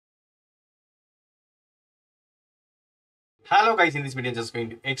Hello guys, in this video I'm just going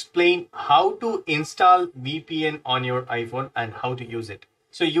to explain how to install VPN on your iPhone and how to use it.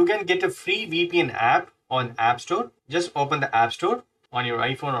 So you can get a free VPN app on App Store. Just open the App Store on your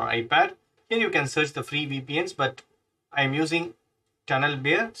iPhone or iPad. Here you can search the free VPNs, but I'm using Tunnel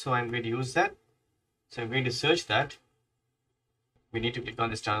Bear, so I'm going to use that. So I'm going to search that. We need to click on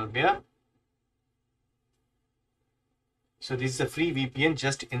this Tunnel Bear. So this is a free VPN,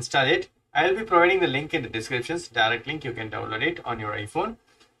 just install it. I'll be providing the link in the descriptions, direct link, you can download it on your iPhone.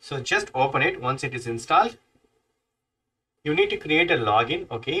 So just open it. Once it is installed, you need to create a login,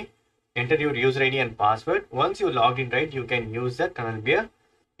 okay? Enter your user ID and password. Once you logged in, right, you can use that Tunnel Bear.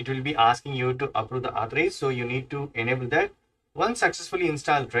 It will be asking you to approve the authorize, so you need to enable that. Once successfully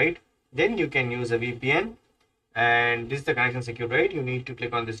installed, right, then you can use a VPN. And this is the connection secure, right? You need to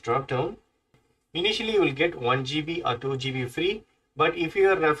click on this drop down. Initially, you will get 1 GB or 2 GB free. But if you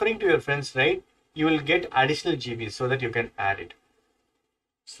are referring to your friends, right, you will get additional GB so that you can add it.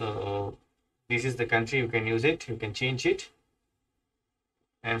 So this is the country, you can use it, you can change it.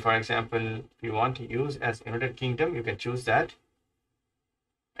 And for example, if you want to use as United Kingdom, you can choose that.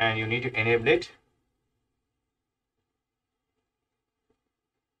 And you need to enable it.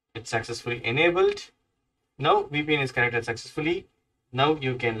 It's successfully enabled. Now VPN is connected successfully. Now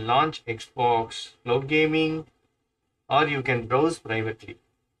you can launch Xbox Cloud Gaming, or you can browse privately.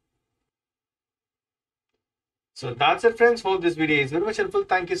 So that's it, friends. Hope this video is very much helpful.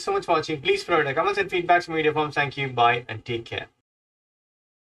 Thank you so much for watching. Please provide comments and feedbacks in video forms. Thank you. Bye and take care.